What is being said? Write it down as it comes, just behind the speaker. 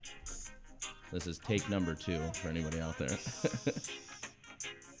This is take number 2 for anybody out there.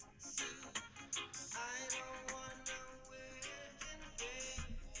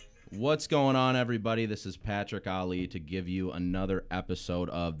 What's going on, everybody? This is Patrick Ali to give you another episode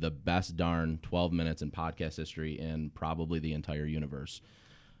of the best darn 12 minutes in podcast history in probably the entire universe.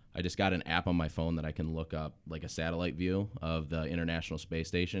 I just got an app on my phone that I can look up like a satellite view of the International Space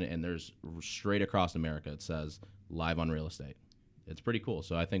Station, and there's straight across America, it says live on real estate. It's pretty cool,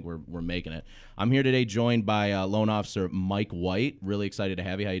 so I think we're making it. I'm here today joined by Loan Officer Mike White. Really excited to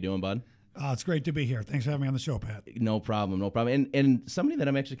have you. How you doing, bud? It's great to be here. Thanks for having me on the show, Pat. No problem. And somebody that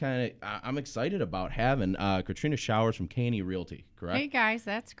I'm actually I'm excited about having, Katrina Showers from K&E Realty, correct? Hey, guys,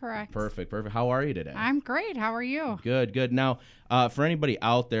 that's correct. Perfect. How are you today? I'm great. How are you? Good. Now, for anybody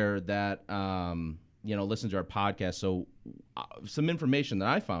out there that, listens to our podcast, so some information that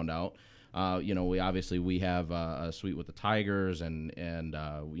I found out, we have a suite with the Tigers, and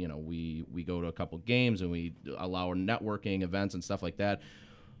we go to a couple games, and we allow our networking events and stuff like that.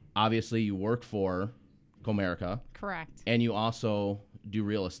 Obviously, you work for Comerica. Correct. And you also do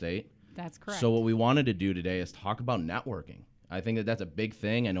real estate. That's correct. So what we wanted to do today is talk about networking. I think that's a big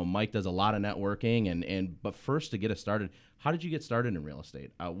thing. I know Mike does a lot of networking, but first, to get us started, how did you get started in real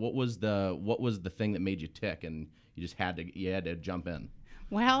estate? What was the thing that made you tick, and you just had to jump in?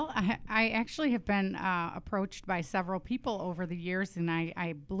 Well, I actually have been approached by several people over the years, and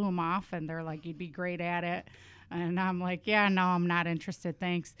I blew them off, and they're like, "You'd be great at it." And I'm like, "Yeah, no, I'm not interested,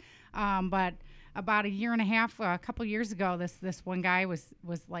 thanks." But about a year and a half, a couple years ago, this one guy was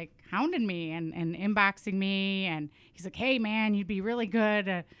like hounding me and inboxing me, and he's like, "Hey, man, you'd be really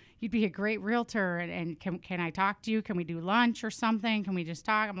good. You'd be a great realtor, and can I talk to you? Can we do lunch or something? Can we just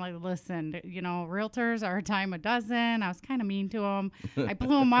talk?" I'm like, "Listen, realtors are a dime a dozen." I was kind of mean to him. I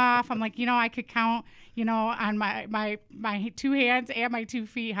blew him off. I'm like, I could count, on my 2 hands and my 2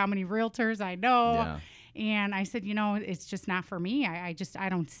 feet how many realtors I know. Yeah. And I said, it's just not for me. I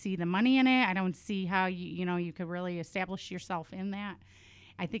don't see the money in it. I don't see how you could really establish yourself in that.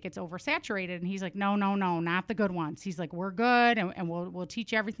 I think it's oversaturated. And he's like, no, not the good ones. He's like, we're good, and we'll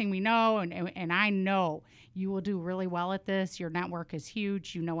teach you everything we know. And I know you will do really well at this. Your network is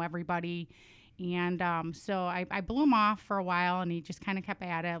huge. You know everybody. And so I blew him off for a while, and he just kind of kept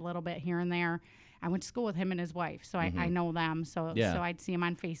at it a little bit here and there. I went to school with him and his wife, so I know them. So I'd see him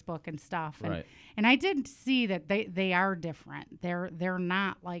on Facebook and stuff. And, right. and I did see that they are different. They're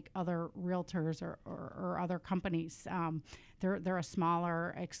not like other realtors or other companies. They're a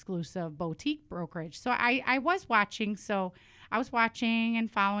smaller, exclusive boutique brokerage. So I was watching. So I was watching and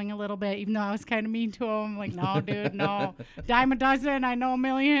following a little bit, even though I was kind of mean to him. Like, "No, dude, no. Dime a dozen. I know a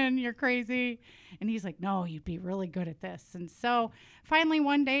million. You're crazy." And he's like, "No, you'd be really good at this." And so finally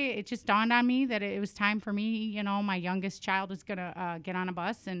one day it just dawned on me that it was time for me. My youngest child was going to get on a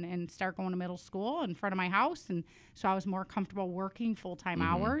bus and start going to middle school in front of my house. And so I was more comfortable working full-time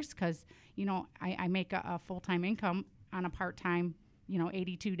hours because, I make a full-time income on a part-time,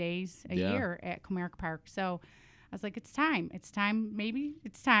 82 days a year at Comerica Park. So I was like, it's time. Maybe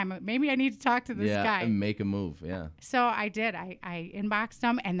it's time. Maybe I need to talk to this guy. And make a move. Yeah. So I did. I inboxed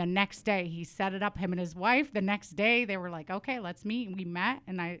him, and the next day he set it up, him and his wife. The next day they were like, "Okay, let's meet." We met,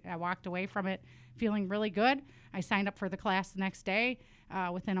 and I walked away from it feeling really good. I signed up for the class the next day.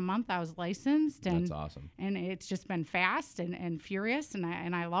 Within a month, I was licensed. And that's awesome. And it's just been fast and furious, and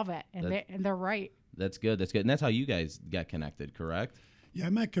I love it. And they're right. That's good. And that's how you guys got connected, correct? Yeah, I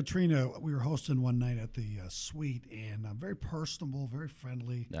met Katrina. We were hosting one night at the suite, and very personable, very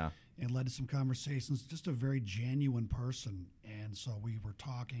friendly, and led to some conversations. Just a very genuine person. And so we were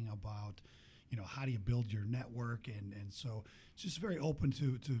talking about, how do you build your network? And so just very open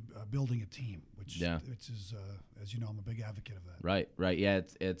to building a team, which is, as you know, I'm a big advocate of that. Right. Yeah,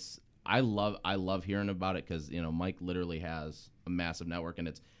 I love hearing about it because, Mike literally has a massive network, and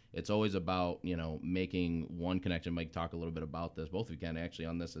it's always about, making one connection. Mike, talk a little bit about this. Both of you can actually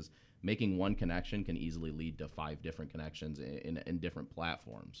on this. Is making one connection can easily lead to 5 different connections in different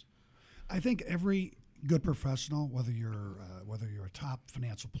platforms. I think every good professional, whether you're a top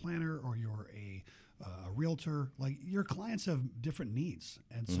financial planner or you're a realtor, like your clients have different needs,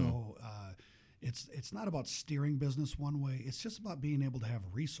 and so it's not about steering business one way. It's just about being able to have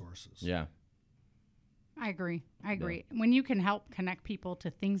resources. Yeah. I agree. When you can help connect people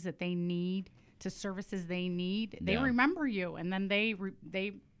to things that they need, to services they need, they remember you, and then they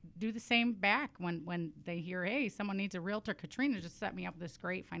do the same back when they hear, "Hey, someone needs a realtor. Katrina just set me up with this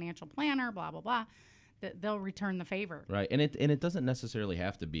great financial planner, blah, blah, blah." They'll return the favor. Right, and it doesn't necessarily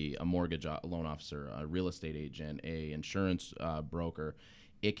have to be a mortgage loan officer, a real estate agent, a insurance broker.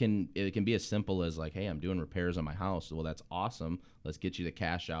 it can be as simple as like, hey, I'm doing repairs on my house. Well, that's awesome. Let's get you the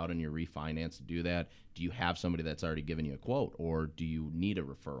cash out and your refinance to do that. Do you have somebody that's already given you a quote, or do you need a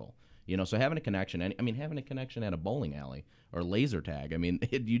referral? So having a connection, having a connection at a bowling alley or laser tag,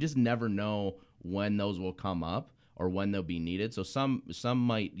 you just never know when those will come up or when they'll be needed. So some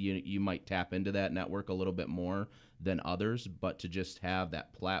might, you might tap into that network a little bit more than others, but to just have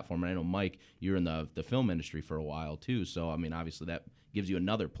that platform. And I know, Mike, you're in the film industry for a while too. So, obviously that gives you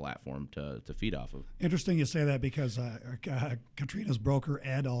another platform to feed off of. Interesting you say that, because Katrina's broker,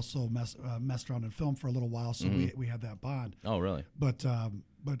 Ed, also messed around in film for a little while. So we had that bond. Oh, really? But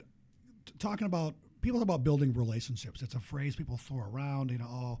talking about, people talk about building relationships. It's a phrase people throw around,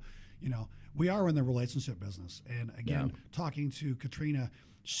 we are in the relationship business. And again, talking to Katrina,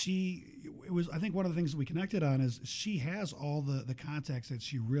 I think one of the things that we connected on is she has all the contacts that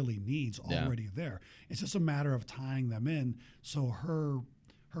she really needs already there. It's just a matter of tying them in so her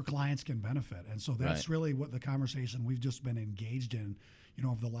clients can benefit. And so that's really what the conversation we've just been engaged in,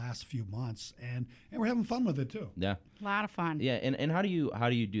 over the last few months, and we're having fun with it too. Yeah, a lot of fun. Yeah, and how do you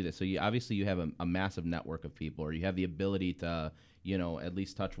do this? So you have a massive network of people, or you have the ability to at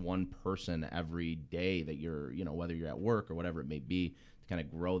least touch one person every day that you're whether you're at work or whatever it may be, to kind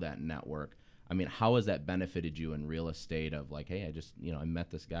of grow that network. How has that benefited you in real estate? Of like, hey, I just I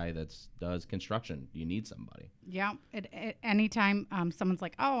met this guy that does construction. Do you need somebody? Yeah. Anytime someone's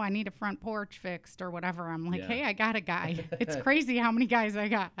like, oh, I need a front porch fixed or whatever, I'm like, hey, I got a guy. It's crazy how many guys I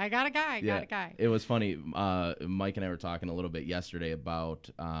got. I got a guy. Got a guy. It was funny. Mike and I were talking a little bit yesterday about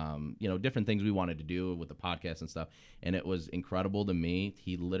different things we wanted to do with the podcast and stuff, and it was incredible to me.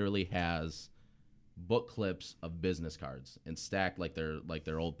 He literally has book clips of business cards and stacked like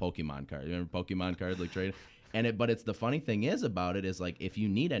their old Pokemon cards. You remember Pokemon cards, like trade? But it's the funny thing is about it is, like, if you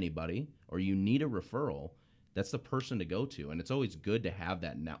need anybody or you need a referral, that's the person to go to. And it's always good to have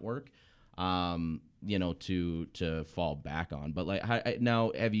that network, to fall back on. But like,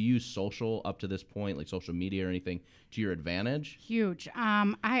 now, have you used social up to this point, like social media or anything, to your advantage? Huge.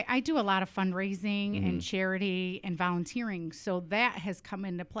 I do a lot of fundraising and charity and volunteering, so that has come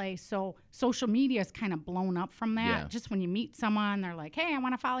into play. So social media is kind of blown up from that. Yeah. Just when you meet someone, they're like, hey, I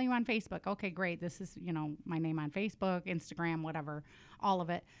want to follow you on Facebook. Okay, great. This is, my name on Facebook, Instagram, whatever, all of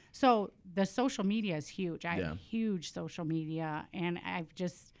it. So the social media is huge. I have huge social media, and I've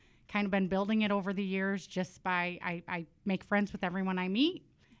just kind of been building it over the years just by I make friends with everyone I meet,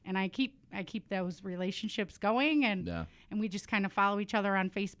 and I keep those relationships going, and we just kind of follow each other on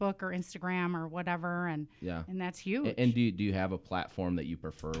Facebook or Instagram or whatever, and that's huge. And do you have a platform that you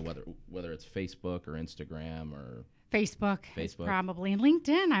prefer, whether it's Facebook or Instagram or Facebook probably, and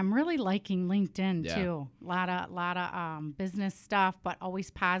LinkedIn? I'm really liking LinkedIn too. A lot of business stuff, but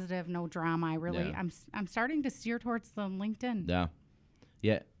always positive, no drama. I'm starting to steer towards the LinkedIn.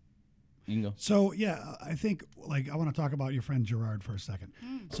 Yeah. You can go. So I think I want to talk about your friend Gerard for a second.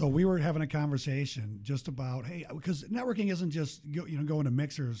 So we were having a conversation just about, hey, because networking isn't just going to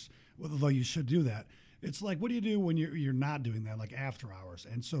mixers, although you should do that. It's like, what do you do when you're not doing that, like after hours?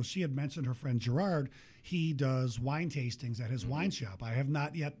 And so she had mentioned her friend Gerard. He does wine tastings at his wine shop. I have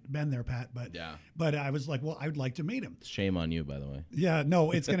not yet been there, Pat, but I was like, well, I would like to meet him. Shame on you, by the way. Yeah, no,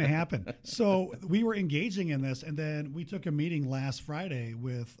 it's going to happen. So we were engaging in this, and then we took a meeting last Friday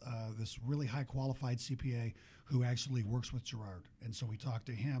with this really high qualified CPA who actually works with Gerard. And so we talked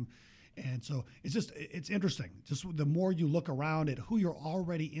to him. And so it's interesting. Just the more you look around at who you're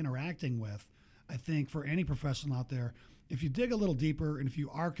already interacting with, I think for any professional out there, if you dig a little deeper and if you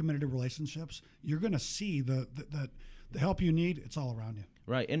are committed to relationships, you're going to see the help you need. It's all around you.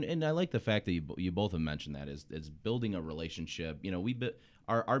 Right, and I like the fact that you both have mentioned that is building a relationship.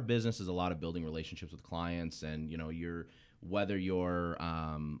 Our business is a lot of building relationships with clients, and whether you're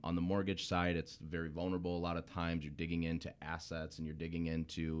on the mortgage side, it's very vulnerable. A lot of times you're digging into assets and you're digging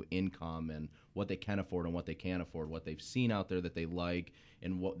into income and what they can afford and what they can't afford, what they've seen out there that they like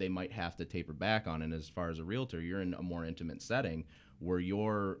and what they might have to taper back on. And as far as a realtor, you're in a more intimate setting where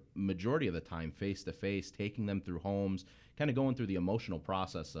you're majority of the time face-to-face, taking them through homes, kind of going through the emotional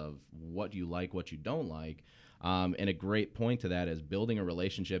process of what you like, what you don't like. And a great point to that is building a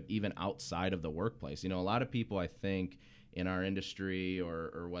relationship even outside of the workplace. A lot of people, I think, in our industry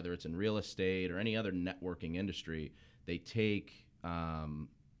or whether it's in real estate or any other networking industry, they take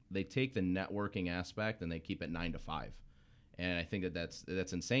the networking aspect and they keep it 9 to 5. And I think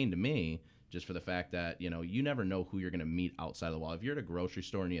that's insane to me, just for the fact that, you never know who you're going to meet outside of the wall. If you're at a grocery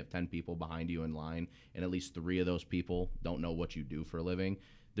store and you have 10 people behind you in line and at least 3 of those people don't know what you do for a living,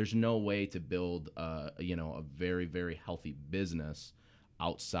 there's no way to build a very, very healthy business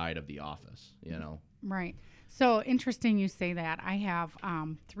outside of the office, Right. So interesting you say that. I have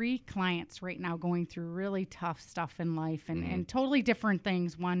 3 clients right now going through really tough stuff in life and totally different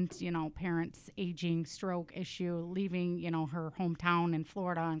things. One's, parents aging, stroke issue, leaving, her hometown in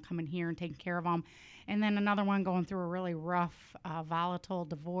Florida and coming here and taking care of them. And then another one going through a really rough, volatile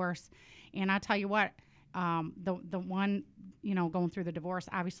divorce. And I'll tell you what, the one, going through the divorce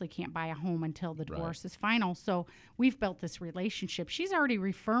obviously can't buy a home until the divorce is final. So we've built this relationship. She's already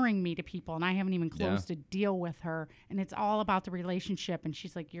referring me to people, and I haven't even closed a deal with her. And it's all about the relationship. And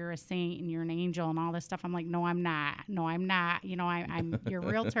she's like, "You're a saint and you're an angel and all this stuff." I'm like, "No, I'm not. No, I'm not. I'm your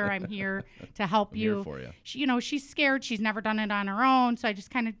realtor. I'm here to help you." Here for you. She's scared. She's never done it on her own. So I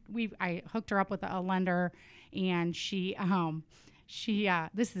just I hooked her up with a lender, and she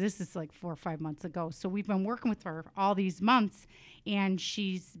this is like 4 or 5 months ago. So we've been working with her all these months, and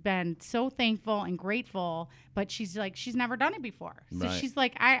she's been so thankful and grateful, but she's like, she's never done it before. So she's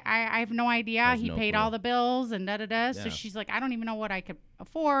like, I have no idea. He paid all the bills and da-da-da. Yeah. So she's like, I don't even know what I could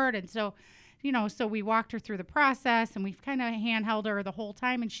afford. And so, so we walked her through the process, and we've kind of handheld her the whole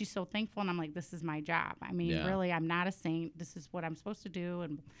time, and she's so thankful. And I'm like, this is my job. I mean, really, I'm not a saint. This is what I'm supposed to do.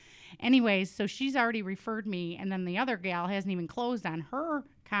 And anyways, so she's already referred me, and then the other gal hasn't even closed on her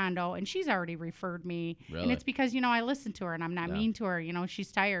condo, and she's already referred me. Really? And it's because, I listen to her, and I'm not mean to her.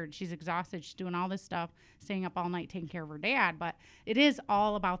 She's tired. She's exhausted. She's doing all this stuff, staying up all night taking care of her dad. But it is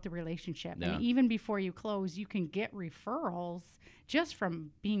all about the relationship. Yeah. And even before you close, you can get referrals just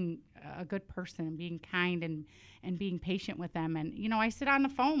from being a good person and being kind and being patient with them. And, I sit on the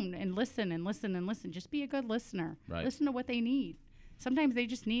phone and listen and listen and listen. Just be a good listener. Right. Listen to what they need. Sometimes they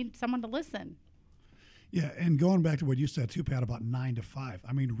just need someone to listen. Yeah, and going back to what you said too, Pat, about 9 to 5.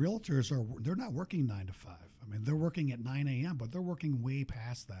 I mean, realtors they're not working 9 to 5. I mean, they're working at 9 a.m., but they're working way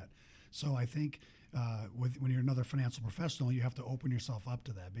past that. So I think when you're another financial professional, you have to open yourself up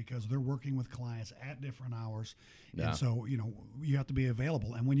to that, because they're working with clients at different hours. Yeah. And so, you have to be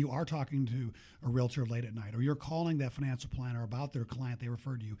available. And when you are talking to a realtor late at night, or you're calling that financial planner about their client they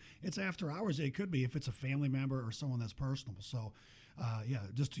referred to you, it's after hours. It could be if it's a family member or someone that's personal. So,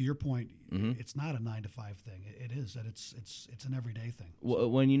 just to your point, it's not a 9 to 5 thing. It is that it's an everyday thing.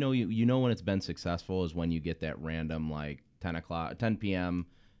 Well, when when it's been successful is when you get that random 10 p.m.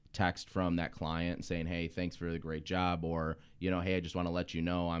 text from that client saying, "Hey, thanks for the great job," or "Hey, I just want to let you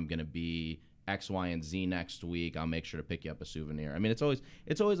know I'm going to be X, Y, and Z next week. I'll make sure to pick you up a souvenir." I mean, it's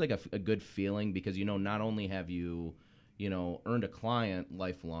always like a good feeling, because not only have you earned a client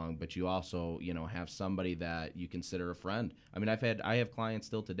lifelong, but you also, have somebody that you consider a friend. I mean, I have clients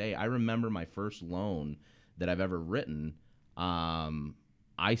still today. I remember my first loan that I've ever written.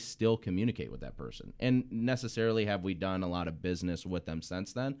 I still communicate with that person. And necessarily have we done a lot of business with them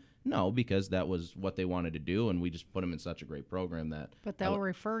since then? No, because that was what they wanted to do, and we just put them in such a great program that. But they'll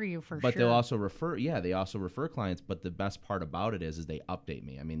refer you for sure. But they'll also refer. Yeah, they also refer clients. But the best part about it is they update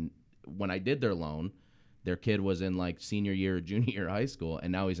me. I mean, when I did their loan, their kid was in senior year or junior year of high school,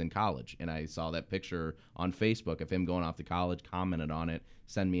 and now he's in college. And I saw that picture on Facebook of him going off to college, commented on it,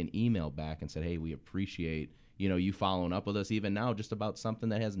 sent me an email back and said, "Hey, we appreciate you following up with us even now just about something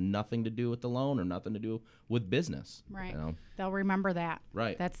that has nothing to do with the loan or nothing to do with business." Right. They'll remember that.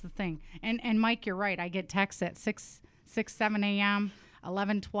 Right. That's the thing. And Mike, you're right. I get texts at 6, 7 a.m.,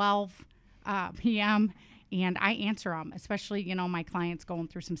 11, 12 p.m., and I answer them, especially, my clients going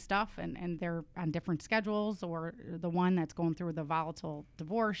through some stuff and they're on different schedules, or the one that's going through the volatile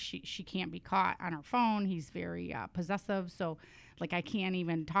divorce. She can't be caught on her phone. He's very possessive. So I can't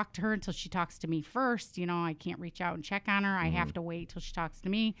even talk to her until she talks to me first. I can't reach out and check on her. I have to wait till she talks to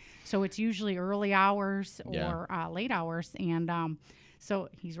me. So it's usually early hours or late hours. And so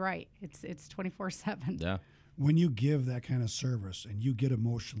he's right. It's 24/7. Yeah. When you give that kind of service and you get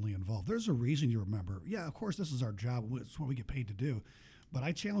emotionally involved, there's a reason you remember, of course, this is our job. It's what we get paid to do. But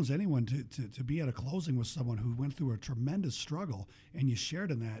I challenge anyone to be at a closing with someone who went through a tremendous struggle, and you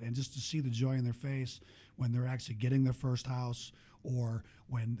shared in that, and just to see the joy in their face when they're actually getting their first house, or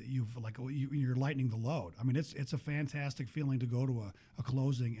when you're lightening the load. I mean, it's a fantastic feeling to go to a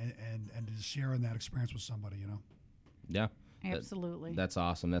closing and to share in that experience with somebody, Yeah. Absolutely. That's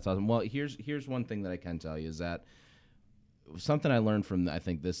awesome. That's awesome. Well, here's one thing that I can tell you is that something I learned from, I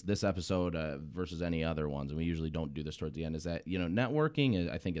think, this episode versus any other ones, and we usually don't do this towards the end, is that networking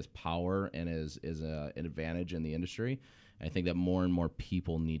I think is power and is an advantage in the industry. And I think that more and more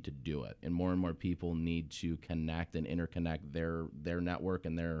people need to do it, and more people need to connect and interconnect their network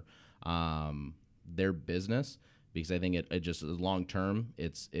and their business. Because I think it just long term,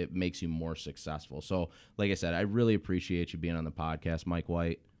 it makes you more successful. So, like I said, I really appreciate you being on the podcast, Mike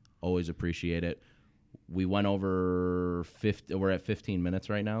White. Always appreciate it. We went over 50. We're at 15 minutes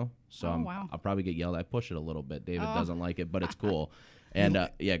right now, so wow. I'll probably get yelled at. I push it a little bit. David doesn't like it, but it's cool. And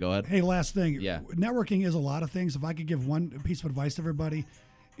yeah, go ahead. Hey, last thing. Yeah. Networking is a lot of things. If I could give one piece of advice to everybody,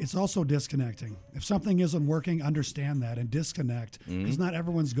 it's also disconnecting. If something isn't working, understand that and disconnect, because not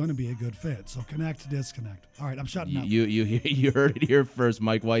everyone's going to be a good fit. So connect, disconnect. All right, I'm shutting up. You heard it here first.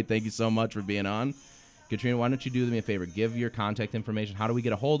 Mike White, thank you so much for being on. Katrina, why don't you do me a favor? Give your contact information. How do we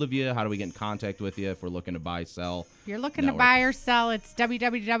get a hold of you? How do we get in contact with you if we're looking to buy, sell? If you're looking to buy or sell, it's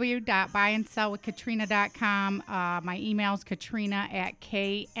www.buyandsellwithkatrina.com. My email is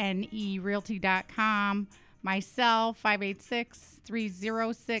katrina@knerealty.com. My cell,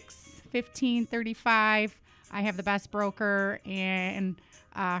 586-306-1535. I have the best broker and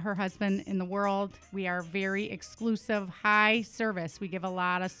her husband in the world. We are very exclusive, high service. We give a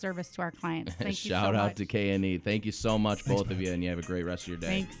lot of service to our clients. Thank you so much. Shout out to K&E. Thank you so much, both of you, and you have a great rest of your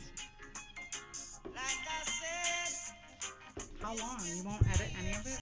day. Thanks. How long? You won't edit?